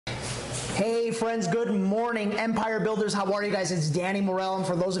Hey friends, good morning, Empire Builders. How are you guys? It's Danny Morell, and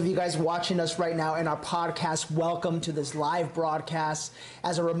for those of you guys watching us right now in our podcast, welcome to this live broadcast.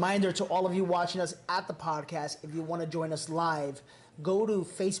 As a reminder to all of you watching us at the podcast, if you want to join us live, go to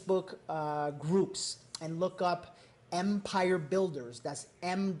Facebook groups and look up Empire Builders. That's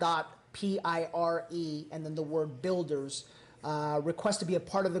M.Pire and then the word builders. Request to be a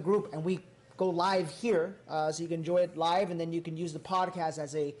part of the group, and we go live here, so you can enjoy it live, and then you can use the podcast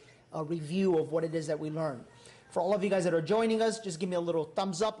as a review of what it is that we learned. For all of you guys that are joining us, just give me a little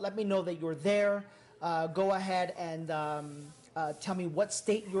thumbs up. Let me know that you're there. Go ahead and tell me what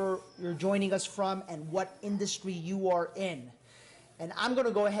state you're joining us from and what industry you are in. And I'm going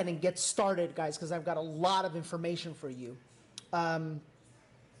to go ahead and get started, guys, because I've got a lot of information for you.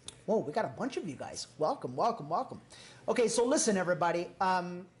 Whoa, we got a bunch of you guys. Welcome, welcome, welcome. Okay, so listen, everybody.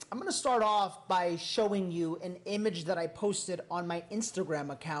 I'm going to start off by showing you an image that I posted on my Instagram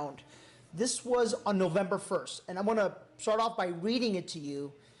account. This was on November 1st, and I'm going to start off by reading it to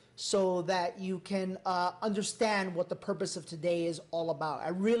you so that you can understand what the purpose of today is all about. I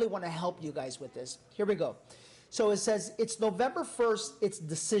really want to help you guys with this. Here we go. So it says, it's November 1st, it's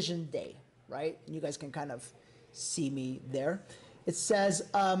decision day, right? And you guys can kind of see me there. It says,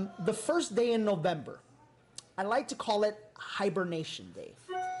 the first day in November. I like to call it hibernation day.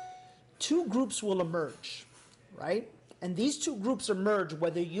 Two groups will emerge, right? And these two groups emerge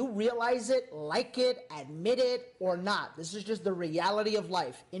whether you realize it, like it, admit it, or not. This is just the reality of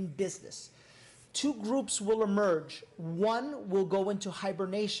life in business. Two groups will emerge. One will go into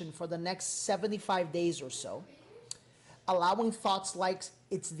hibernation for the next 75 days or so, allowing thoughts like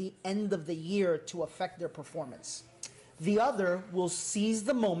it's the end of the year to affect their performance. The other will seize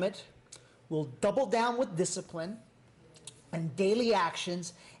the moment, will double down with discipline and daily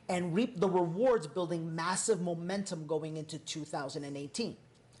actions, and reap the rewards, building massive momentum going into 2018.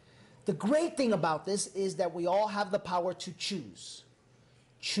 The great thing about this is that we all have the power to choose.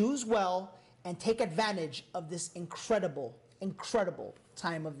 Choose well and take advantage of this incredible, incredible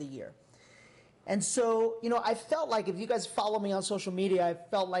time of the year. And so, you know, I felt like, if you guys follow me on social media, I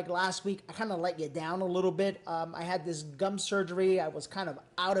felt like last week I kind of let you down a little bit. I had this gum surgery. I was kind of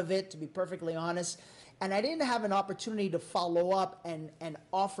out of it, to be perfectly honest. And I didn't have an opportunity to follow up and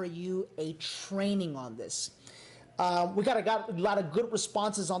offer you a training on this. We got a lot of good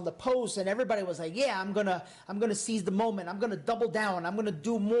responses on the post, and everybody was like, yeah, I'm gonna seize the moment. I'm gonna double down. I'm gonna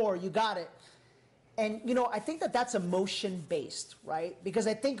do more. You got it. And, you know, I think that that's emotion-based, right? Because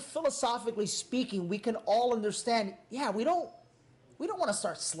I think philosophically speaking, we can all understand, yeah, we don't want to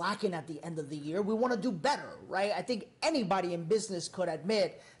start slacking at the end of the year. We want to do better, right? I think anybody in business could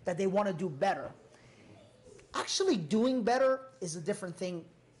admit that they want to do better. Actually doing better is a different thing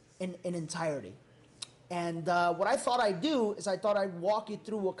in entirety. And what I thought I'd do is I thought I'd walk you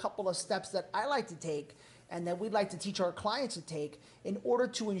through a couple of steps that I like to take and that we'd like to teach our clients to take in order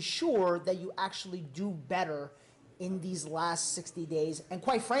to ensure that you actually do better in these last 60 days. And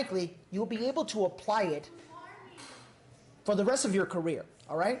quite frankly, you'll be able to apply it for the rest of your career,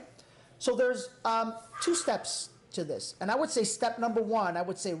 all right? So there's two steps to this. And I would say step number one, I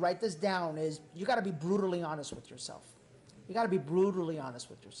would say write this down, is you got to be brutally honest with yourself. You got to be brutally honest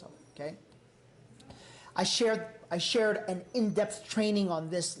with yourself, okay? I shared an in-depth training on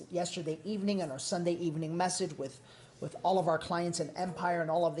this yesterday evening in our Sunday evening message with all of our clients in Empire and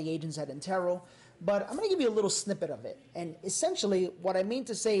all of the agents at Intero. But I'm going to give you a little snippet of it. And essentially what I mean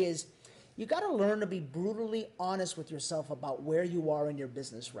to say is you got to learn to be brutally honest with yourself about where you are in your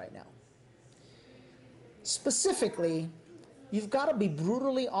business right now. Specifically, you've got to be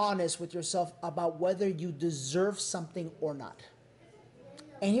brutally honest with yourself about whether you deserve something or not.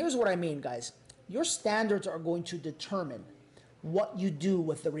 And here's what I mean, guys. Your standards are going to determine what you do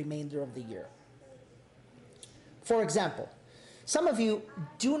with the remainder of the year. For example, some of you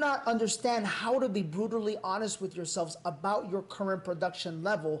do not understand how to be brutally honest with yourselves about your current production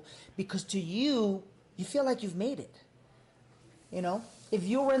level because to you, you feel like you've made it. You know, if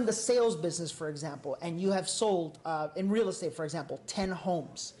you're in the sales business, for example, and you have sold, in real estate, for example, 10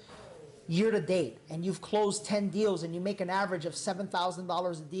 homes year to date, and you've closed 10 deals and you make an average of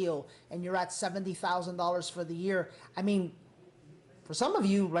 $7,000 a deal and you're at $70,000 for the year, I mean, for some of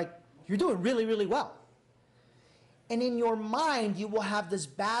you, like, you're doing really, really well. And in your mind, you will have this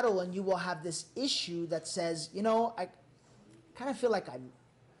battle and you will have this issue that says, you know, I kind of feel like I'm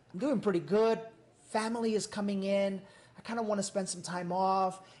doing pretty good. Family is coming in. I kind of want to spend some time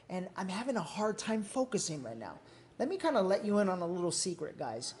off, and I'm having a hard time focusing right now. Let me kind of let you in on a little secret,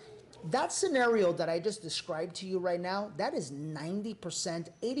 guys. That scenario that I just described to you right now, that is 90%,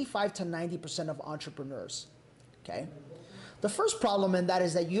 85 to 90% of entrepreneurs, okay? The first problem in that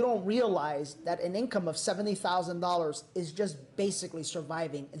is that you don't realize that an income of $70,000 is just basically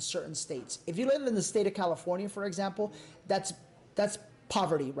surviving in certain states. If you live in the state of California, for example, that's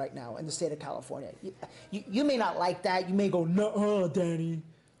poverty right now in the state of California. You may not like that. You may go, no, Danny,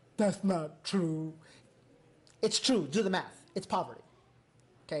 that's not true. It's true. Do the math. It's poverty.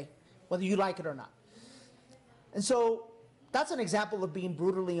 Okay? Whether you like it or not. And so that's an example of being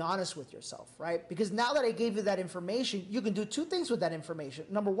brutally honest with yourself, right? Because now that I gave you that information, you can do two things with that information.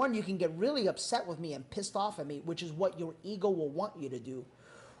 Number one, you can get really upset with me and pissed off at me, which is what your ego will want you to do.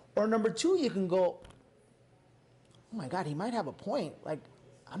 Or number two, you can go, oh my God, he might have a point. Like,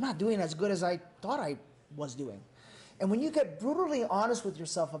 I'm not doing as good as I thought I was doing. And when you get brutally honest with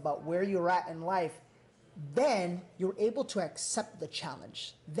yourself about where you're at in life, then you're able to accept the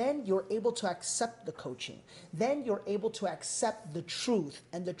challenge. Then you're able to accept the coaching. Then you're able to accept the truth.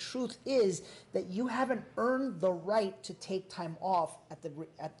 And the truth is that you haven't earned the right to take time off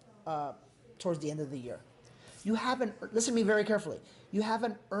towards the end of the year. You haven't, listen to me very carefully, you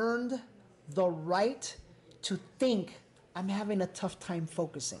haven't earned the right to think, I'm having a tough time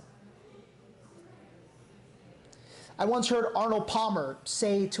focusing. I once heard Arnold Palmer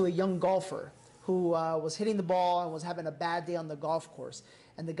say to a young golfer who was hitting the ball and was having a bad day on the golf course.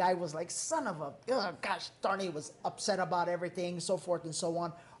 And the guy was like, son of a, oh, gosh darn it, was upset about everything, so forth and so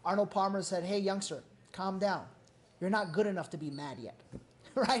on. Arnold Palmer said, hey, youngster, calm down. You're not good enough to be mad yet.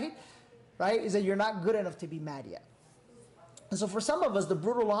 Right? Right? He said, you're not good enough to be mad yet. And so for some of us, the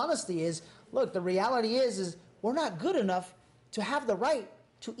brutal honesty is, look, the reality is we're not good enough to have the right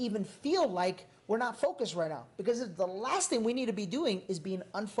to even feel like we're not focused right now. Because the last thing we need to be doing is being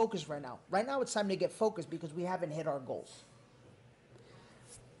unfocused right now. Right now it's time to get focused because we haven't hit our goals.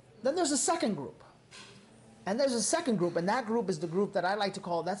 Then there's a second group. And there's a second group, and that group is the group that I like to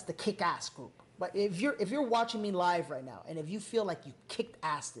call, that's the kick-ass group. But if you're watching me live right now, and if you feel like you kicked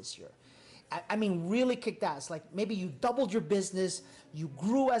ass this year, I mean really kicked ass, like maybe you doubled your business, you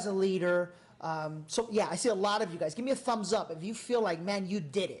grew as a leader. So yeah, I see a lot of you guys. Give me a thumbs up if you feel like, man, you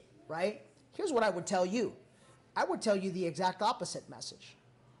did it, right? Here's what I would tell you. I would tell you the exact opposite message.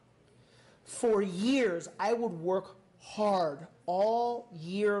 For years, I would work hard all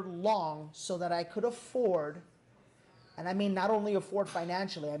year long so that I could afford, and I mean not only afford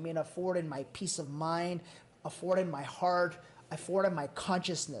financially, I mean afford in my peace of mind, afford in my heart, afford in my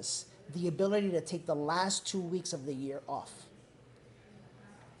consciousness, the ability to take the last 2 weeks of the year off.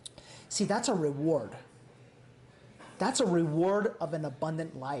 See, that's a reward. That's a reward of an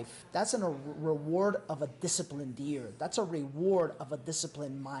abundant life. That's a reward of a disciplined year. That's a reward of a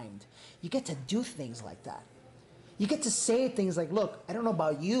disciplined mind. You get to do things like that. You get to say things like, look, I don't know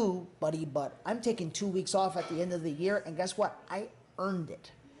about you, buddy, but I'm taking 2 weeks off at the end of the year, and guess what? I earned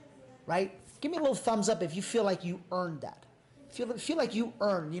it, right? Give me a little thumbs up if you feel like you earned that. Feel like you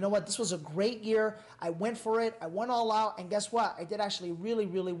earned, you know what, this was a great year. I went for it. I went all out, and guess what? I did actually really,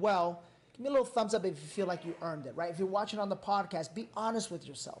 really well. Give me a little thumbs up if you feel like you earned it, right? If you're watching on the podcast, be honest with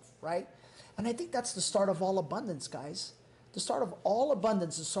yourself, right? And I think that's the start of all abundance, guys. The start of all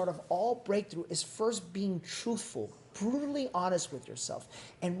abundance, the start of all breakthrough is first being truthful, brutally honest with yourself,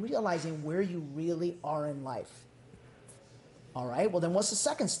 and realizing where you really are in life. All right, well then what's the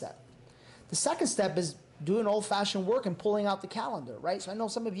second step? The second step is doing old-fashioned work and pulling out the calendar, right? So I know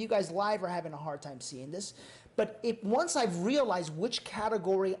some of you guys live are having a hard time seeing this, but once I've realized which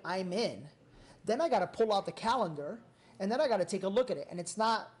category I'm in, then I got to pull out the calendar, and then I got to take a look at it. And it's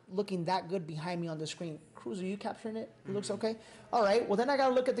not looking that good behind me on the screen. Cruz, are you capturing it? It looks okay? All right, well then I got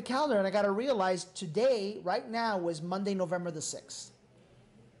to look at the calendar, and I got to realize today, right now, was Monday, November the 6th.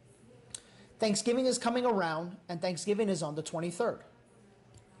 Thanksgiving is coming around, and Thanksgiving is on the 23rd.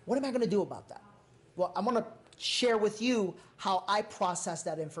 What am I going to do about that? Well, I'm going to share with you how I process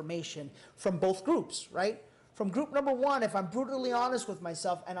that information from both groups, right? From group number one, if I'm brutally honest with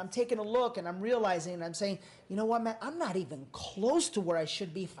myself and I'm taking a look and I'm realizing and I'm saying, you know what, man, I'm not even close to where I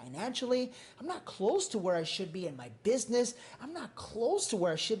should be financially. I'm not close to where I should be in my business. I'm not close to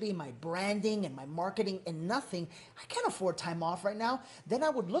where I should be in my branding and my marketing and nothing. I can't afford time off right now. Then I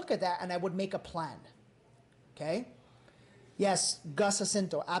would look at that and I would make a plan, okay? Yes, Gus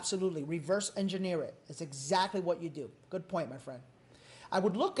Jacinto, absolutely. Reverse engineer it. It's exactly what you do. Good point, my friend. I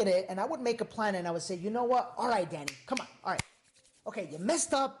would look at it and I would make a plan and I would say, you know what? All right, Danny, come on. All right. Okay, you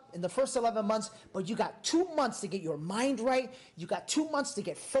messed up in the first 11 months, but you got 2 months to get your mind right. You got 2 months to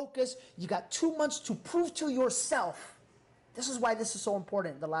get focused. You got 2 months to prove to yourself. This is why this is so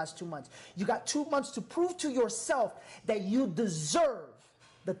important, the last 2 months. You got 2 months to prove to yourself that you deserve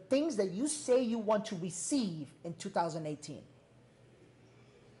the things that you say you want to receive in 2018.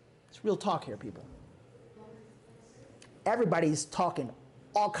 It's real talk here, people. everybody's talking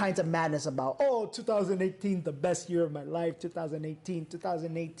all kinds of madness about, oh, 2018, the best year of my life, 2018,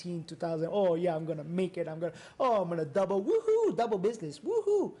 2018, 2000, oh yeah, I'm gonna make it, I'm gonna double, woohoo, double business,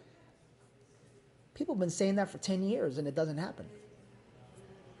 woohoo. People have been saying that for 10 years and it doesn't happen.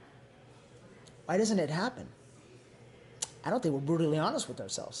 Why doesn't it happen? I don't think we're brutally honest with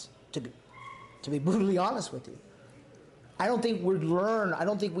ourselves, to be brutally honest with you. I don't think I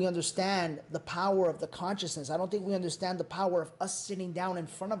don't think we understand the power of the consciousness. I don't think we understand the power of us sitting down in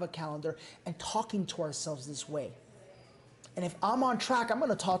front of a calendar and talking to ourselves this way. And if I'm on track, I'm going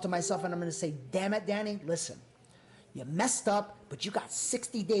to talk to myself and I'm going to say, damn it, Danny, listen, you messed up, but you got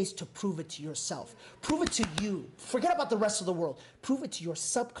 60 days to prove it to yourself. Prove it to you. Forget about the rest of the world. Prove it to your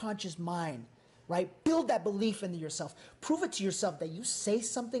subconscious mind, right? Build that belief into yourself. Prove it to yourself that you say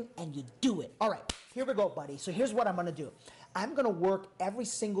something and you do it. All right. Here we go, buddy. So here's what I'm going to do. I'm going to work every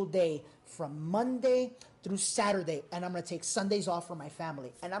single day from Monday through Saturday, and I'm going to take Sundays off for my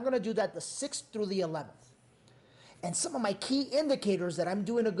family. And I'm going to do that the 6th through the 11th. And some of my key indicators that I'm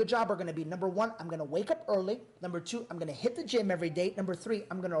doing a good job are going to be, number 1, I'm going to wake up early. Number 2, I'm going to hit the gym every day. Number 3,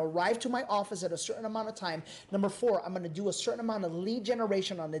 I'm going to arrive to my office at a certain amount of time. Number 4, I'm going to do a certain amount of lead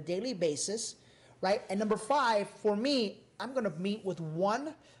generation on a daily basis, right? And number 5, for me, I'm going to meet with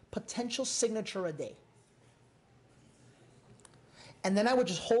 1 potential signature a day. And then I would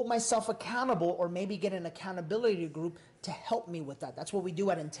just hold myself accountable or maybe get an accountability group to help me with that. That's what we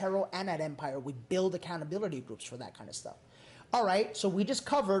do at Intero and at Empire. We build accountability groups for that kind of stuff. All right, so we just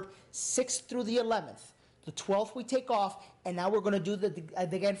covered 6th through the 11th. The 12th we take off, and now we're going to do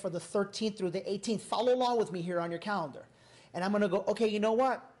again for the 13th through the 18th. Follow along with me here on your calendar. And I'm going to go, okay, you know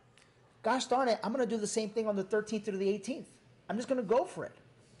what? Gosh darn it, I'm going to do the same thing on the 13th through the 18th. I'm just going to go for it,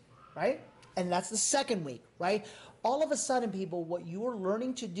 right? And that's the second week, right? All of a sudden, people, what you're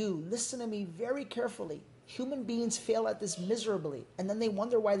learning to do, listen to me very carefully. Human beings fail at this miserably, and then they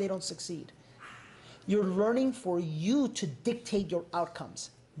wonder why they don't succeed. You're learning for you to dictate your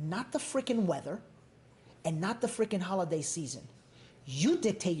outcomes, not the freaking weather and not the freaking holiday season. You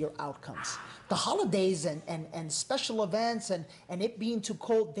dictate your outcomes. The holidays and special events and it being too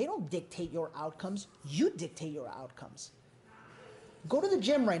cold, they don't dictate your outcomes. You dictate your outcomes. Go to the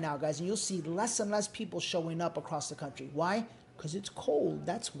gym right now, guys, and you'll see less and less people showing up across the country. Why? Because it's cold.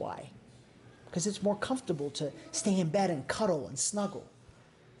 That's why. Because it's more comfortable to stay in bed and cuddle and snuggle,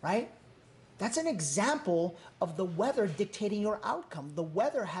 right? That's an example of the weather dictating your outcome, the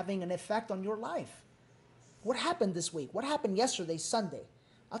weather having an effect on your life. What happened this week? What happened yesterday, Sunday?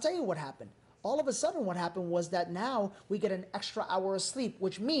 I'll tell you what happened. All of a sudden what happened was that now we get an extra hour of sleep,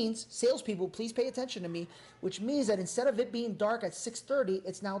 which means, salespeople, please pay attention to me, which means that instead of it being dark at 6:30,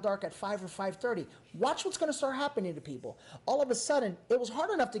 it's now dark at 5 or 5:30. Watch what's going to start happening to people. All of a sudden, it was hard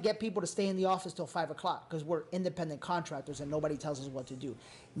enough to get people to stay in the office till 5 o'clock because we're independent contractors and nobody tells us what to do.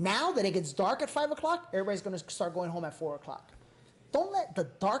 Now that it gets dark at 5 o'clock, everybody's going to start going home at 4 o'clock. Don't let the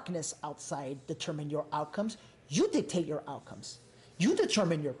darkness outside determine your outcomes. You dictate your outcomes. You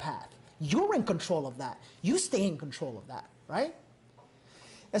determine your path. You're in control of that. You stay in control of that, right?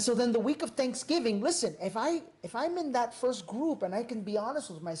 And so then the week of Thanksgiving, listen, if I'm in that first group and I can be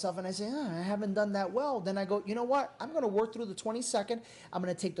honest with myself and I say, I haven't done that well, then I go, you know what? I'm going to work through the 22nd. I'm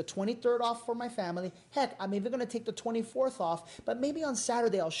going to take the 23rd off for my family. Heck, I'm even going to take the 24th off, but maybe on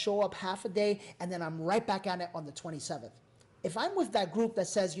Saturday I'll show up half a day and then I'm right back at it on the 27th. If I'm with that group that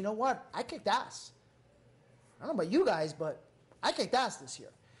says, you know what? I kicked ass. I don't know about you guys, but I kicked ass this year.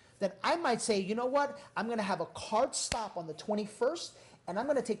 Then I might say, you know what? I'm going to have a hard stop on the 21st, and I'm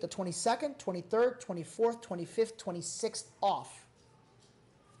going to take the 22nd, 23rd, 24th, 25th, 26th off.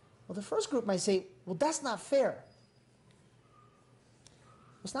 Well, the first group might say, well, that's not fair.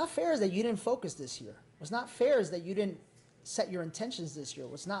 What's not fair is that you didn't focus this year. What's not fair is that you didn't set your intentions this year.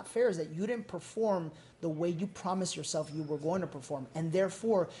 What's not fair is that you didn't perform the way you promised yourself you were going to perform, and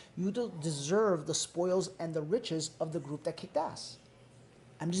therefore you don't deserve the spoils and the riches of the group that kicked ass.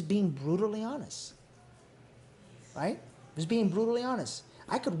 I'm just being brutally honest, right? Just being brutally honest.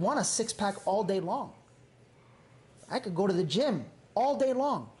 I could want a six-pack all day long. I could go to the gym all day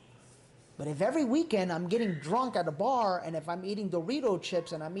long. But if every weekend I'm getting drunk at a bar and if I'm eating Dorito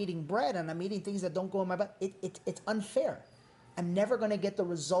chips and I'm eating bread and I'm eating things that don't go in my butt, it's unfair. I'm never going to get the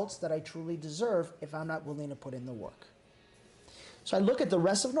results that I truly deserve if I'm not willing to put in the work. So I look at the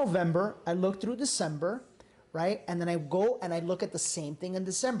rest of November, I look through December, right? And then I go and I look at the same thing in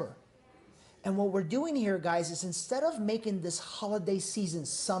December. And what we're doing here, guys, is instead of making this holiday season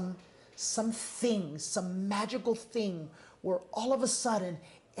some magical thing where all of a sudden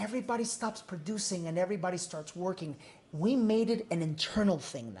everybody stops producing and everybody starts working, we made it an internal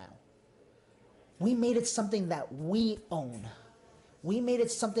thing now. We made it something that we own. We made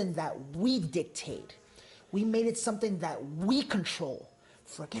it something that we dictate. We made it something that we control.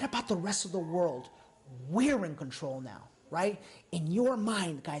 Forget about the rest of the world. We're in control now, right? In your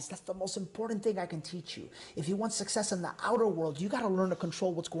mind, guys, that's the most important thing I can teach you. If you want success in the outer world, you got to learn to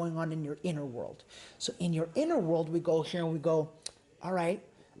control what's going on in your inner world. So in your inner world, we go here and we go, all right,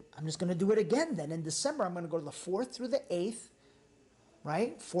 I'm just going to do it again then. In December, I'm going to go to the 4th through the 8th,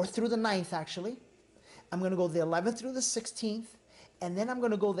 right? 4th through the 9th, actually. I'm going to go the 11th through the 16th. And then I'm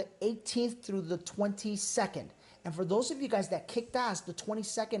going to go the 18th through the 22nd. And for those of you guys that kicked ass, the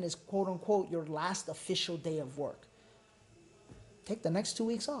 22nd is quote unquote your last official day of work. Take the next 2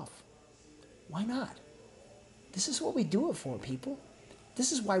 weeks off. Why not? This is what we do it for, people.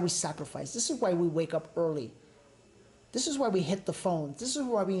 This is why we sacrifice. This is why we wake up early. This is why we hit the phone. This is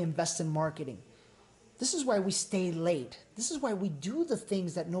why we invest in marketing. This is why we stay late. This is why we do the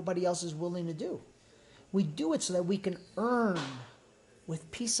things that nobody else is willing to do. We do it so that we can earn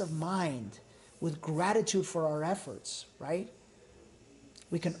with peace of mind, with gratitude for our efforts, right?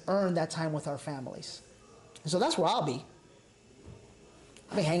 We can earn that time with our families. And so that's where I'll be.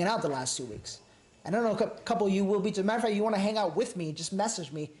 I'll be hanging out the last 2 weeks. I don't know, a couple of you will be. As a matter of fact, you want to hang out with me, just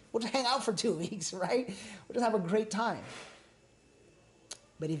message me. We'll just hang out for 2 weeks, right? We'll just have a great time.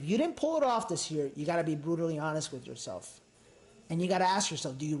 But if you didn't pull it off this year, you got to be brutally honest with yourself. And you got to ask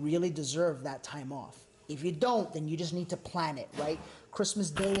yourself, do you really deserve that time off? If you don't, then you just need to plan it, right?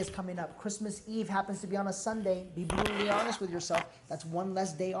 Christmas Day is coming up. Christmas Eve happens to be on a Sunday. Be brutally honest with yourself. That's one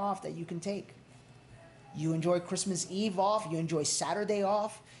less day off that you can take. You enjoy Christmas Eve off. You enjoy Saturday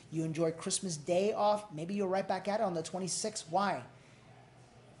off. You enjoy Christmas Day off. Maybe you're right back at it on the 26th. Why?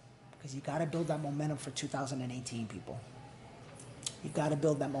 Because you got to build that momentum for 2018, people. You got to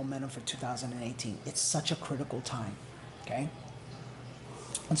build that momentum for 2018. It's such a critical time, okay?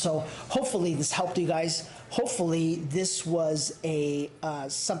 And so hopefully this helped you guys. Hopefully this was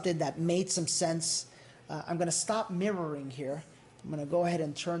something that made some sense. I'm going to stop mirroring here. I'm going to go ahead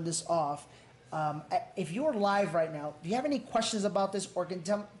and turn this off. If you're live right now, do you have any questions about this, or can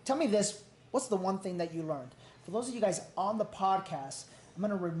tell me this, what's the one thing that you learned? For those of you guys on the podcast, I'm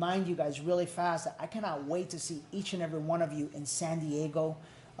going to remind you guys really fast that I cannot wait to see each and every one of you in San Diego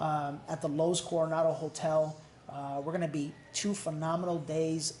at the Lowe's Coronado Hotel. We're going to be 2 phenomenal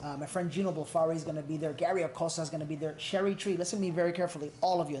days. My friend Gino Blafari is going to be there. Gary Acosta is going to be there. Sherry Tree, listen to me very carefully,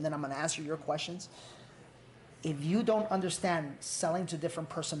 all of you, and then I'm going to answer your questions. If you don't understand selling to different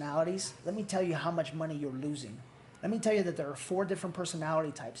personalities, let me tell you how much money you're losing. Let me tell you that there are 4 different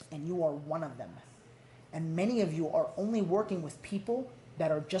personality types, and you are one of them. And many of you are only working with people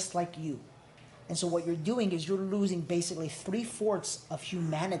that are just like you. And so what you're doing is you're losing basically 3/4 of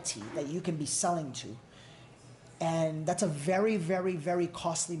humanity that you can be selling to. And that's a very, very, very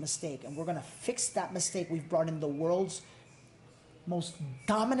costly mistake. And we're going to fix that mistake. We've brought in the world's most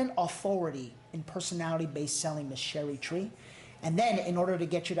dominant authority in personality-based selling, Miss Sherry Tree. And then in order to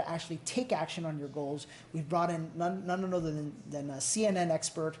get you to actually take action on your goals, we've brought in none other than a CNN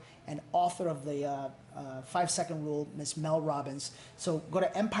expert and author of the 5-Second Rule, Miss Mel Robbins. So go to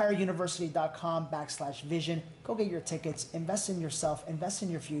empireuniversity.com/vision. Go get your tickets. Invest in yourself. Invest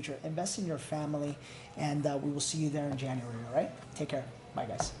in your future. Invest in your family. And we will see you there in January, all right? Take care. Bye,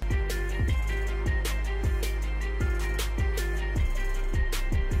 guys.